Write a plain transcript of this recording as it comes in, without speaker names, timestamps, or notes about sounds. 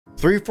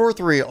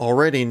343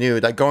 already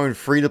knew that going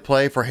free to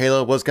play for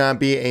Halo was going to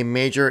be a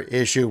major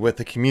issue with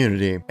the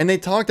community, and they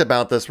talked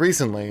about this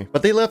recently,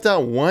 but they left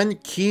out one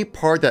key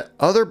part that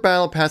other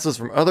battle passes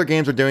from other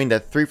games are doing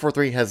that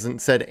 343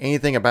 hasn't said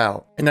anything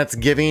about, and that's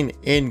giving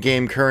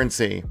in-game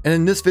currency. And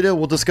in this video,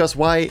 we'll discuss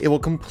why it will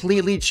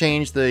completely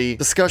change the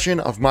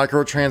discussion of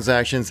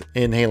microtransactions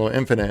in Halo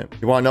Infinite.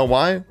 You want to know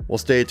why? Well,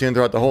 stay tuned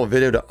throughout the whole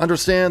video to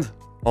understand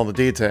all the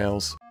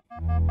details.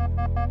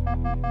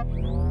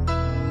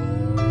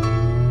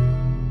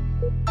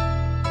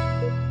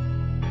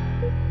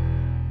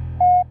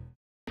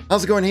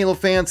 How's it going, Halo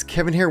fans?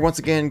 Kevin here once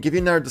again, giving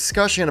you another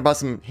discussion about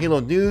some Halo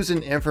news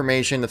and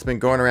information that's been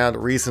going around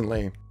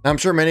recently. Now, I'm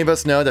sure many of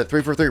us know that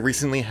 343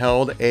 recently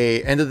held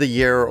a end of the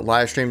year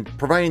live stream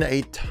providing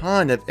a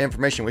ton of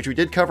information, which we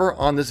did cover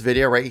on this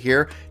video right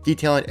here,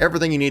 detailing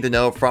everything you need to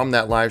know from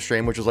that live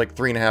stream, which was like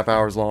 3.5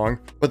 hours long.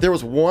 But there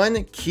was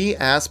one key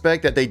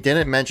aspect that they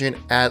didn't mention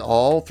at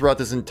all throughout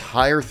this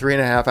entire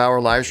 3.5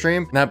 hour live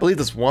stream. And I believe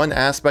this one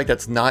aspect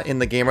that's not in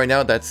the game right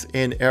now, that's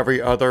in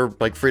every other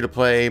like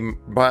free-to-play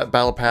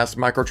battle pass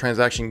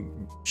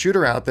microtransaction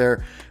shooter out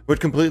there, would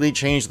completely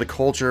change the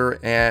culture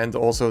and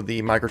also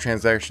the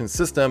microtransaction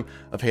system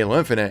of Halo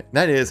Infinite. And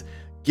that is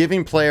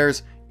giving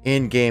players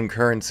in-game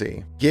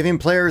currency. Giving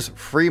players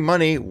free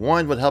money,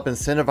 one, would help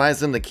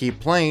incentivize them to keep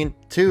playing,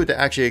 two, to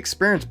actually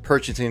experience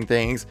purchasing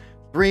things,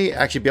 three,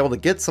 actually be able to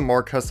get some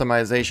more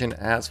customization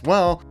as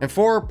well, and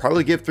four,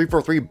 probably give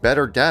 343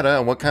 better data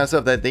on what kind of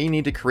stuff that they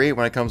need to create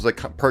when it comes to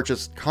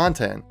purchased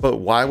content. But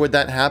why would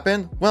that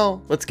happen?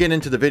 Well, let's get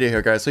into the video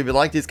here, guys. So if you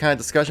like these kind of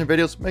discussion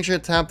videos, make sure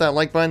to tap that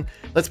like button.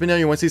 Lets me know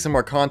you want to see some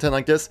more content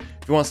like this.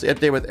 If you want to stay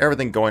updated with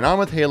everything going on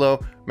with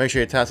Halo, make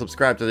sure you tap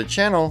subscribe to the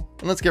channel,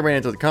 and let's get right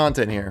into the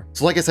content here.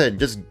 So like I said,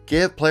 just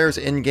give players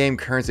in-game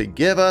currency.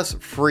 Give us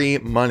free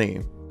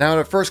money. Now,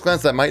 at first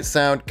glance, that might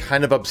sound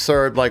kind of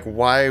absurd, like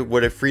why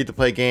would a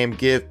free-to-play game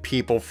give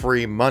people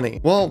free money?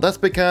 Well, that's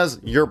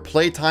because your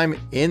playtime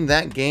in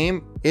that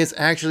game is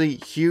actually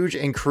huge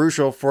and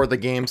crucial for the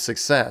game's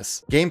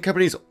success. Game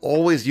companies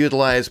always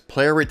utilize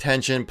player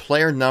retention,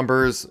 player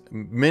numbers,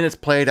 minutes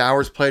played,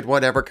 hours played,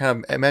 whatever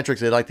kind of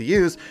metrics they like to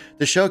use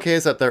to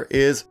showcase that there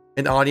is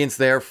an audience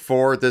there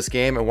for this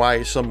game and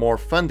why some more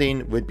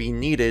funding would be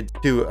needed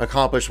to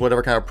accomplish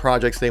whatever kind of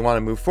projects they want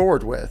to move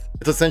forward with.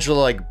 It's essentially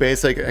like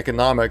basic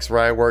economics,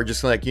 right? Where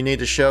just like you need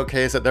to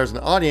showcase that there's an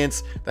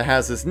audience that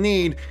has this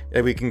need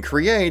that we can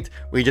create,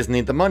 we just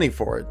need the money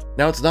for it.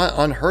 Now, it's not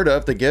unheard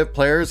of to give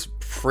players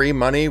free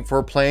money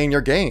for playing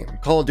your game.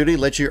 Call of Duty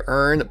lets you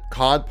earn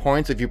COD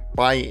points if you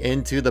buy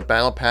into the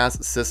Battle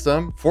Pass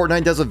system.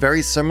 Fortnite does a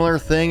very similar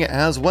thing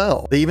as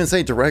well. They even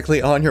say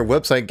directly on your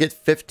website, get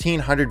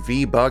 1,500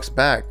 V-Bucks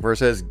back,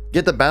 versus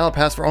get the Battle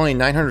Pass for only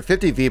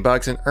 950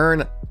 V-Bucks and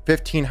earn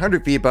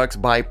 1,500 V-Bucks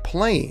by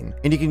playing,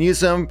 and you can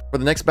use them for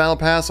the next battle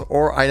pass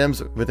or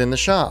items within the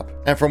shop.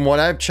 And from what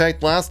I've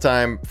checked last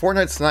time,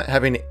 Fortnite's not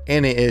having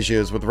any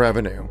issues with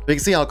revenue. You can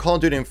see how Call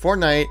of Duty and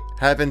Fortnite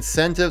have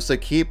incentives to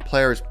keep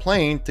players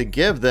playing to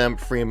give them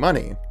free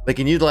money. They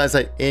can utilize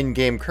that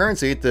in-game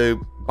currency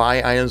to buy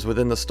items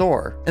within the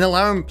store, and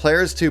allowing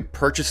players to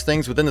purchase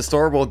things within the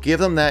store will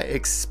give them that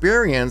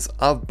experience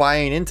of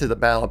buying into the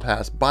battle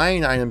pass,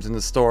 buying items in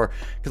the store.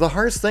 Because the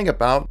hardest thing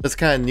about this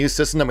kind of new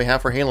system that we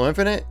have for Halo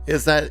Infinite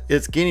is that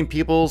it's getting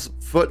people's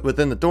foot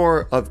within the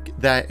door of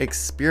that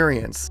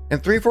experience.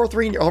 And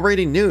 343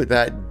 already knew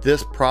that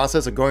this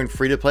process of going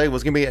free to play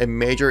was going to be a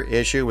major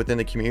issue within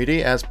the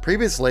community, as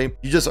previously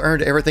you just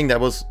earned everything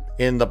that was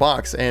in the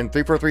box, and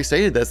 343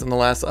 stated this in the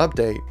last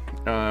update.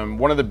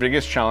 One of the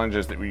biggest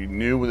challenges that we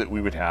knew that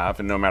we would have,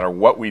 and no matter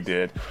what we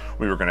did,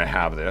 we were going to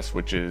have this,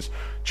 which is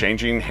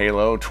changing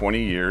Halo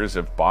 20 years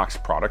of box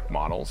product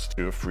models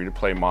to a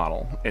free-to-play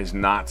model is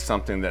not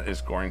something that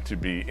is going to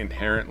be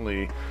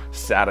inherently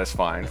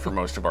satisfying for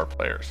most of our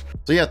players.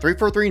 So yeah,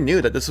 343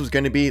 knew that this was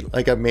going to be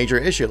like a major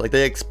issue. Like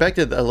they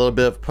expected a little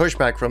bit of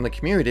pushback from the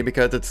community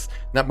because it's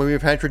not what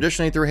we've had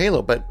traditionally through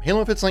Halo, but Halo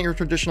Infinite's not your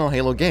traditional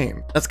Halo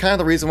game. That's kind of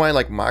the reason why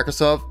like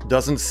Microsoft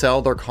doesn't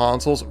sell their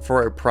consoles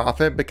for a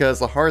profit, because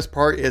the hardest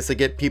part is to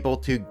get people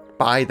to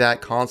buy that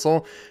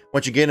console.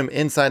 Once you get them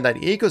inside that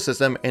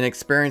ecosystem and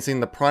experiencing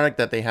the product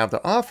that they have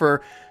to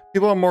offer,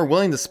 people are more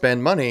willing to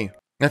spend money.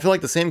 And I feel like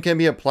the same can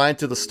be applied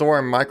to the store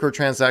and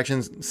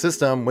microtransactions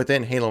system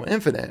within Halo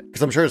Infinite.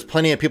 Because I'm sure there's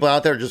plenty of people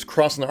out there just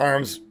crossing their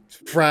arms,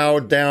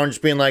 frowned down,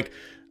 just being like,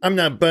 I'm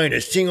not buying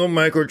a single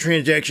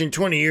microtransaction.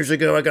 20 years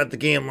ago, I got the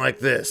game like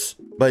this.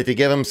 But if you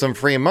give them some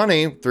free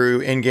money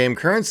through in-game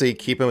currency,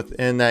 keep them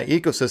within that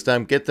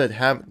ecosystem, give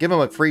them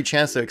a free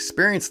chance to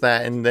experience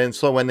that, and then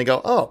so when they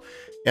go, oh,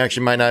 you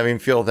actually might not even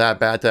feel that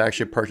bad to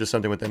actually purchase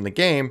something within the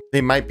game,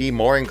 they might be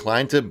more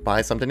inclined to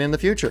buy something in the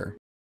future.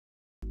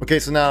 Okay,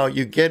 so now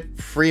you get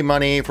free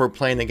money for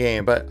playing the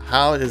game, but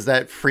how is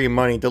that free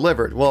money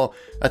delivered? Well,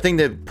 I think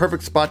the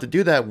perfect spot to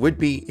do that would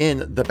be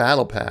in the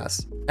Battle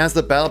Pass, as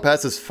the Battle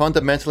Pass is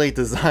fundamentally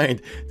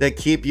designed to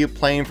keep you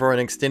playing for an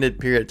extended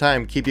period of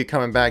time, keep you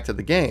coming back to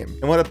the game.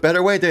 And what a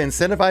better way to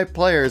incentivize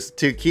players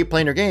to keep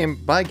playing your game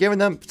by giving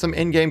them some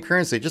in-game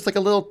currency, just like a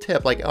little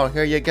tip, like, oh,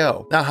 here you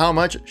go. Now, how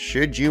much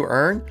should you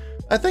earn?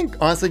 I think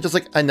honestly, just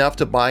like enough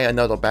to buy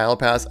another Battle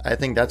Pass. I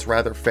think that's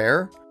rather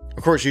fair.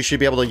 Of course, you should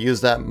be able to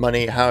use that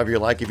money however you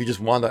like. If you just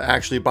want to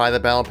actually buy the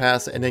Battle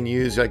Pass and then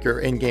use like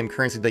your in-game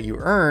currency that you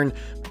earn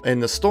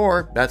in the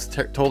store, that's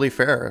totally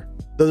fair.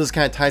 Though this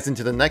kind of ties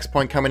into the next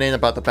point coming in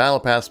about the Battle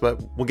Pass,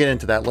 but we'll get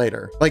into that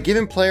later. By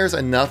giving players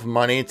enough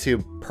money to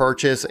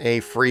purchase a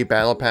free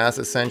Battle Pass,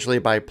 essentially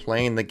by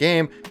playing the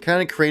game,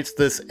 kind of creates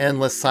this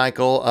endless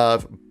cycle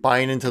of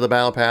buying into the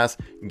Battle Pass,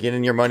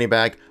 getting your money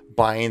back,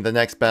 buying the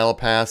next Battle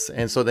Pass,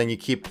 and so then you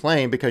keep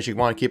playing because you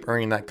want to keep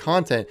earning that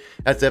content,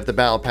 as if the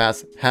Battle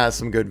Pass has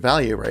some good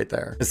value right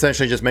there.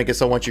 Essentially just make it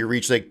so once you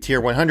reach like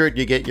tier 100,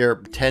 you get your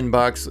 10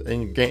 bucks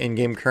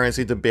in-game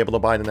currency to be able to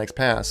buy the next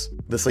pass.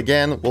 This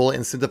again will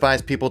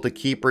incentivize people to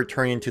keep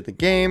returning to the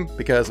game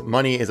because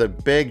money is a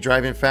big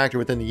driving factor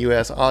within the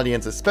US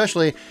audience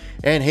especially,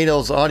 and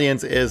Halo's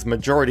audience is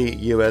majority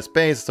US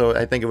based, so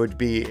I think it would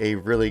be a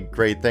really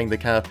great thing to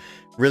kind of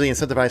really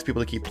incentivize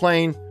people to keep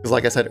playing, because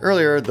like I said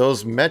earlier,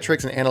 those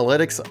metrics and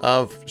analytics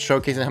of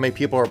showcasing how many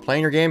people are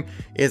playing your game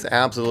is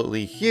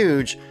absolutely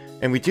huge.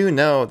 And we do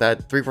know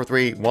that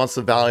 343 wants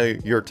to value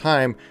your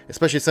time,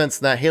 especially since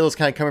that Halo's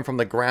kind of coming from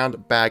the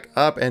ground back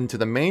up into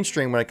the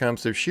mainstream when it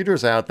comes to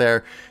shooters out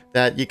there,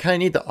 that you kind of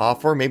need to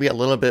offer maybe a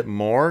little bit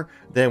more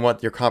than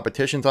what your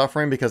competition's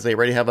offering, because they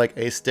already have like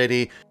a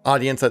steady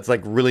audience that's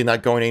like really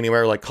not going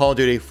anywhere, like Call of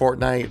Duty,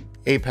 Fortnite,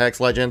 Apex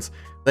Legends.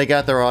 They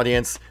got their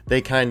audience, they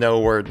kind of know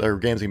where their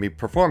game's gonna be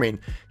performing.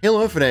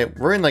 Halo Infinite,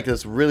 we're in like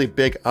this really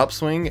big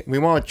upswing. We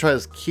want to try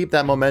to keep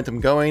that momentum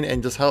going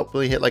and just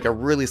hopefully hit like a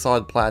really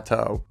solid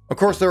plateau. Of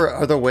course, there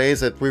are other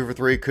ways that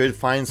 343 could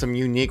find some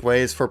unique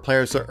ways for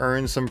players to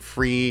earn some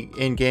free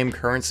in-game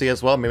currency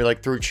as well. Maybe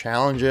like through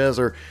challenges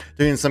or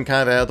doing some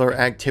kind of other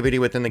activity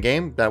within the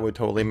game. That would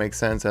totally make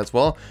sense as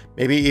well.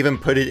 Maybe even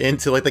put it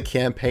into like the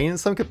campaign in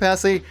some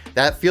capacity.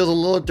 That feels a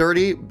little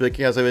dirty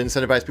because it would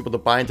incentivize people to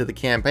buy into the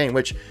campaign,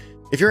 which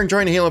if you're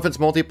enjoying Halo Infinite's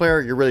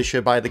multiplayer, you really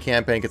should buy the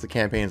campaign because the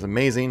campaign is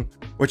amazing.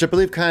 Which I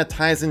believe kind of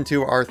ties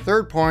into our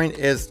third point,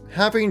 is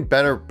having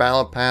better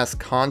Battle Pass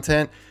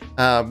content.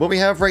 What we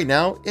have right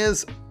now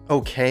is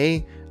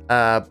okay,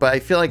 but I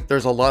feel like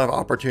there's a lot of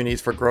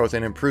opportunities for growth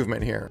and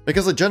improvement here.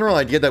 Because the general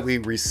idea that we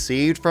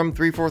received from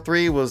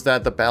 343 was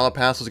that the Battle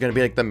Pass was going to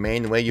be like the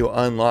main way you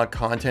unlock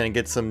content and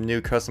get some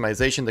new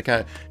customization to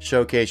kind of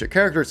showcase your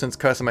character, since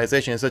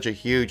customization is such a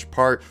huge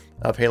part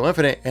of Halo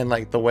Infinite, and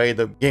like the way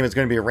the game is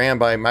going to be ran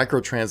by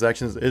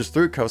microtransactions is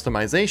through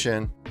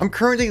customization. I'm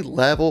currently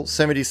level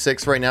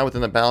 76 right now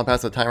within the Battle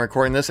Pass at the time I'm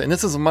recording this, and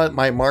this is what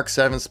my Mark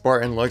 7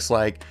 Spartan looks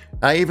like.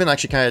 I even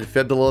actually kind of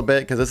fibbed a little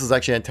bit because this is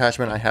actually an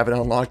attachment I haven't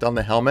unlocked on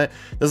the helmet.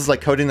 This is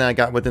like coding that I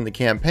got within the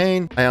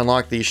campaign. I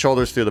unlocked the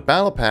shoulders through the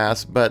Battle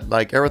Pass, but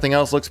like everything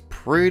else looks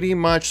pretty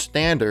much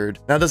standard.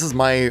 Now this is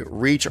my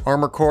Reach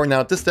armor core.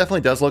 Now this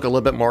definitely does look a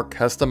little bit more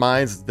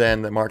customized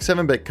than the Mark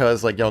 7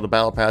 because, like, you know, the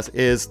Battle Pass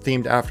is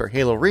themed after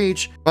Halo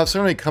Reach, but I've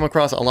certainly come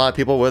across a lot of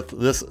people with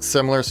this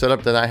similar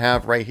setup that I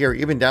have right here,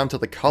 even down to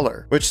the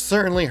color, which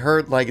certainly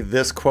hurt like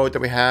this quote that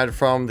we had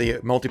from the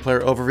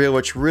multiplayer overview,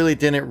 which really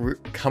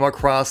didn't come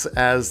across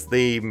as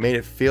they made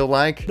it feel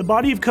like. The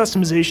body of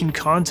customization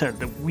content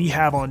that we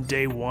have on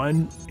day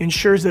one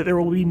ensures that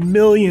there will be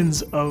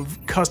millions of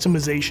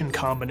customization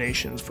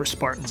combinations for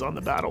Spartans on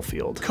the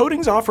battlefield.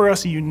 Coatings offer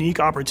us a unique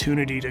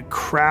opportunity to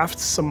craft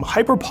some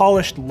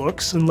hyper-polished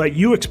looks and let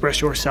you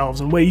express yourselves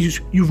in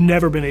ways you've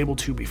never been able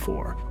to before.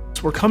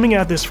 So we're coming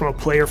at this from a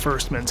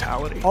player-first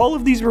mentality. All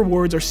of these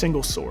rewards are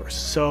single source,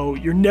 so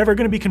you're never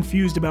going to be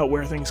confused about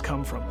where things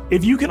come from.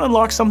 If you can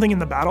unlock something in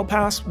the Battle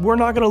Pass, we're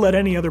not going to let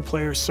any other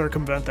players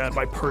circumvent that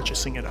by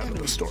purchasing it out of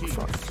the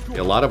storefront.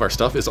 A lot of our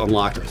stuff is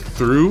unlocked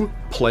through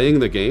playing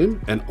the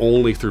game and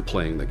only through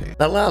playing the game.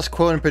 That last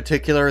quote in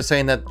particular is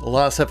saying that a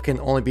lot of stuff can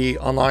only be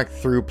unlocked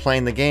through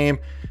playing the game.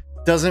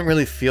 Doesn't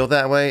really feel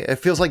that way. It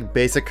feels like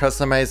basic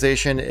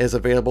customization is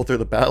available through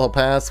the Battle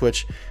Pass,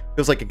 which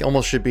feels like it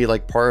almost should be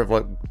like part of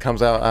what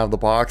comes out of the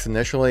box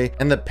initially.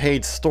 And the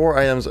paid store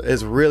items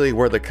is really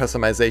where the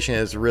customization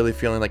is really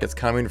feeling like it's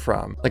coming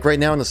from. Like right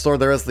now in the store,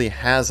 there is the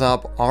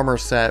Hazop armor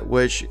set,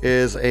 which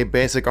is a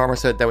basic armor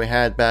set that we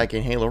had back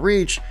in Halo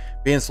Reach,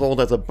 being sold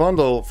as a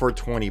bundle for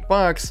 20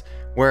 bucks,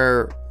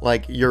 where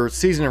like your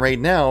season right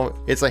now,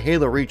 it's a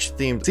Halo Reach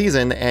themed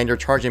season and you're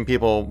charging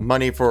people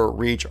money for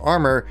Reach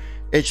armor.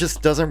 It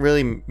just doesn't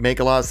really make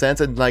a lot of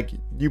sense. And like,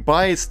 you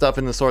buy stuff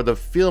in the store to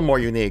feel more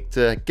unique,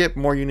 to get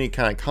more unique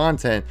kind of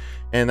content,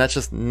 and that's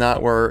just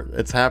not where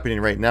it's happening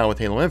right now with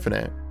Halo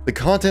Infinite. The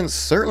content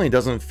certainly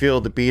doesn't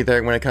feel to be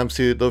there when it comes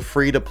to the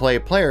free-to-play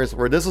players,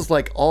 where this is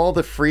like all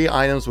the free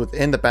items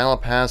within the Battle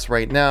Pass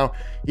right now.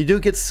 You do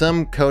get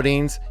some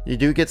coatings, you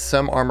do get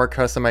some armor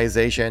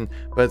customization,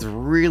 but it's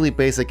really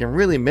basic and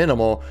really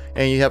minimal,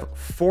 and you have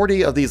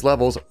 40 of these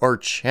levels are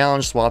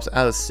challenge swaps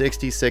out of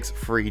 66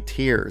 free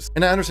tiers.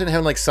 And I understand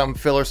having like some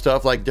filler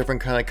stuff like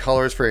different kind of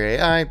colors for your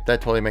AI,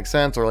 that totally makes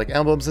sense, or like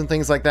emblems and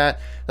things like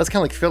that. That's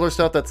kind of like filler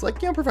stuff that's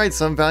like, you know, provides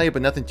some value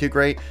but nothing too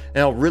great.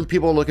 And really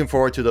people are looking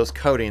forward to those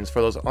coatings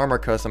for those armor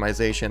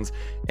customizations,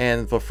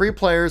 and for free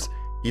players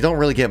you don't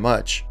really get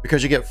much,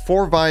 because you get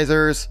 4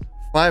 visors,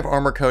 5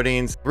 armor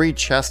coatings, 3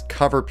 chest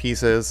cover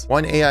pieces,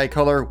 1 AI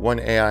color,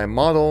 1 AI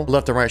model,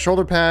 left and right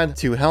shoulder pad,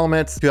 2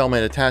 helmets, 2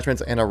 helmet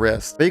attachments, and a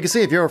wrist. But you can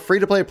see if you're a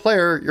free-to-play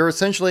player, you're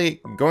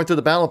essentially going through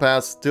the battle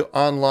pass to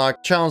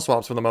unlock challenge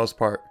swaps for the most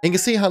part. And you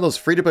can see how those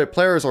free-to-play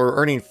players are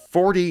earning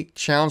 40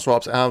 challenge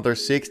swaps out of their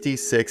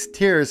 66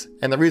 tiers.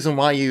 And the reason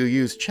why you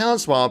use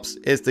challenge swaps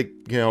is to,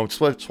 you know,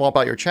 swap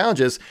out your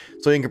challenges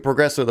so you can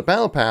progress through the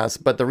battle pass.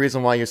 But the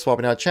reason why you're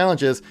swapping out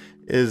challenges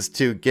is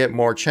to get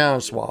more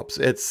challenge swaps.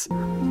 It's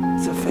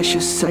a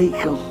vicious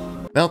cycle.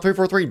 Now,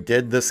 343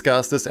 did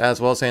discuss this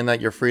as well, saying that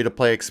your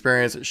free-to-play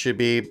experience should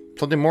be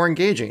something more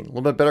engaging, a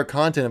little bit better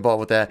content involved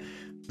with that.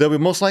 Though we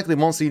most likely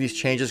won't see these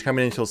changes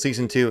coming until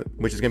Season 2,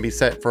 which is going to be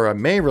set for a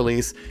May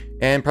release,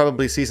 and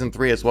probably Season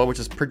 3 as well, which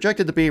is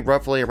projected to be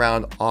roughly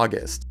around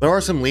August. There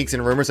are some leaks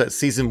and rumors that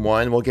Season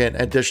 1 will get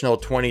an additional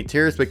 20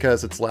 tiers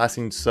because it's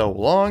lasting so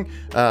long,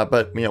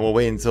 but you know, we'll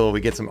wait until we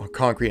get some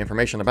concrete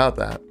information about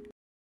that.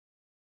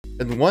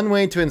 And one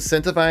way to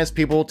incentivize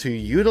people to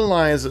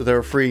utilize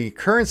their free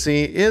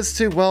currency is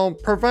to, well,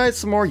 provide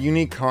some more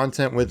unique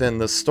content within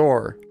the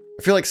store.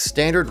 I feel like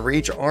standard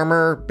reach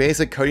armor,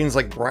 basic coatings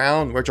like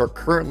brown, which are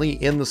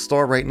currently in the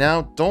store right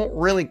now, don't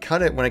really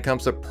cut it when it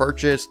comes to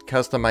purchased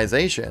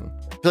customization.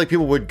 I feel like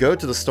people would go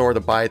to the store to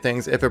buy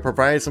things if it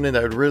provided something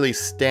that would really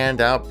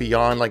stand out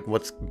beyond like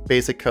what's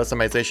basic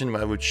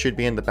customization, which should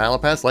be in the battle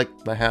pass, like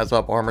the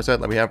Hazop armor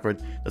set that we have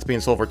that's being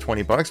sold for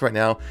 20 bucks right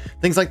now.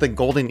 Things like the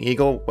Golden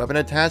Eagle weapon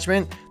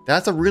attachment,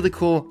 that's a really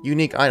cool,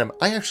 unique item.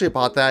 I actually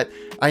bought that.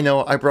 I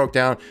know I broke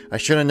down. I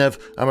shouldn't have.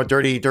 I'm a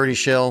dirty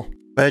shill.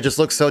 But it just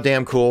looks so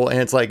damn cool, and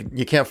it's like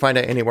you can't find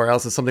it anywhere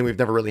else. It's something we've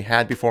never really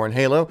had before in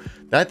Halo.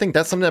 I think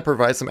that's something that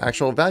provides some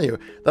actual value.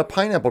 The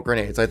pineapple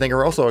grenades, I think,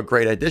 are also a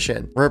great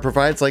addition, where it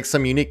provides like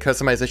some unique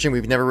customization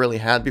we've never really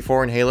had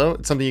before in Halo.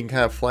 It's something you can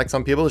kind of flex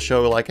on people to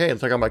show like, hey,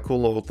 check out my cool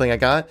little thing I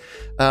got.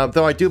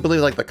 Though I do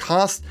believe like the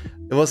cost,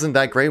 it wasn't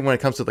that great when it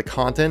comes to the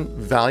content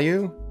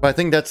value, but I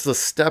think that's the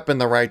step in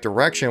the right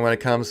direction when it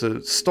comes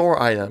to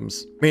store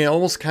items. I mean, it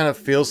almost kind of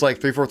feels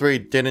like 343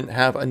 didn't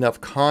have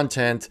enough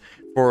content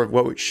for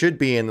what should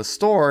be in the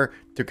store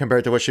to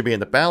compare to what should be in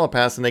the battle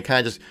pass, and they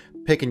kind of just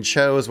pick and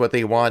chose what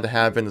they wanted to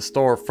have in the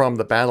store from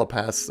the battle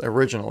pass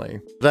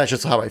originally. That's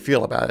just how I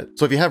feel about it.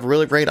 So if you have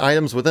really great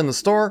items within the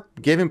store,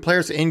 giving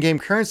players in-game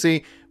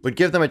currency would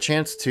give them a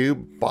chance to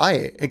buy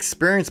it,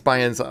 experience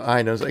buying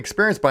items,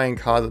 experience buying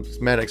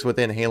cosmetics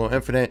within Halo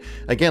Infinite.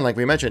 Again, like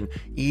we mentioned,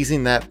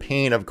 easing that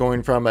pain of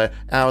going from a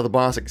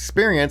out-of-the-box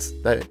experience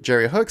that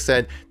Jerry Hook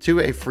said to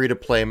a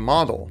free-to-play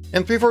model.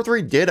 And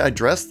 343 did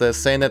address this,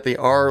 saying that they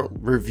are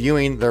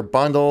reviewing their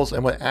bundles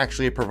and what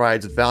actually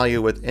provides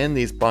value within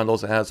these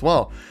bundles as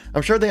well.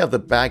 I'm sure they have the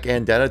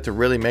back-end data to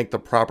really make the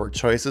proper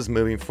choices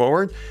moving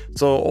forward.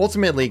 So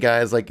ultimately,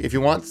 guys, like if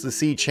you want to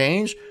see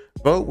change,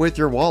 vote with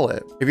your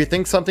wallet. If you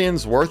think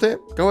something's worth it,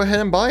 go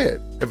ahead and buy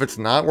it. If it's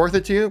not worth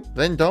it to you,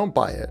 then don't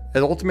buy it.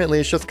 And ultimately,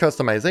 it's just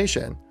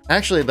customization.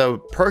 Actually, the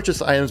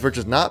purchased items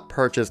versus not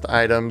purchased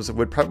items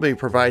would probably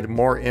provide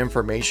more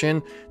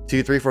information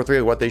to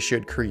 343 what they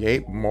should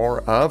create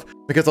more of,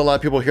 because a lot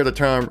of people hear the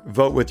term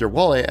vote with your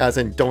wallet as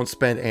in don't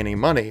spend any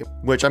money,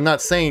 which I'm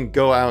not saying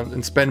go out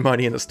and spend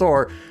money in the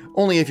store,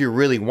 only if you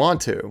really want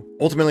to.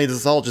 Ultimately, this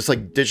is all just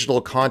like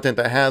digital content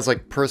that has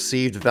like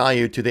perceived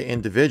value to the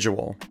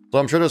individual. So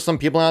I'm sure there's some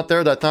people out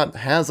there that thought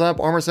Hazop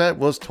armor set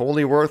was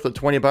totally worth the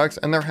 20 bucks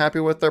and they're happy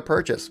with their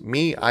purchase.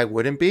 Me, I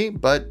wouldn't be,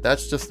 but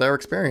that's just their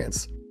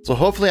experience. So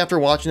hopefully after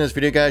watching this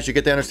video, guys, you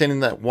get the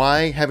understanding that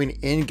why having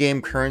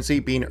in-game currency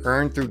being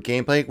earned through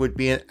gameplay would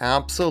be an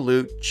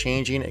absolute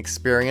changing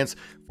experience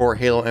for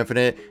Halo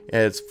Infinite.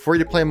 It's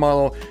free-to-play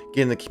model,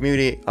 getting the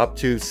community up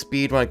to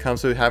speed when it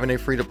comes to having a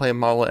free-to-play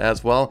model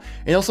as well,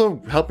 and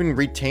also helping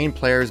retain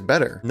players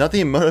better.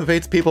 Nothing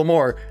motivates people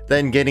more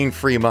than getting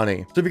free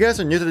money. So if you guys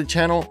are new to the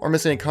channel or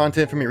missing any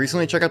content from me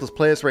recently, check out this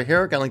playlist right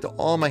here. Got a link to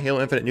all my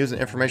Halo Infinite news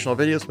and informational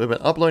videos we've been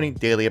uploading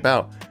daily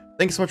about.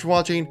 Thank you so much for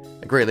watching.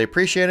 I greatly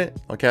appreciate it.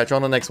 I'll catch you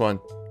on the next one.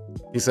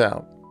 Peace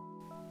out.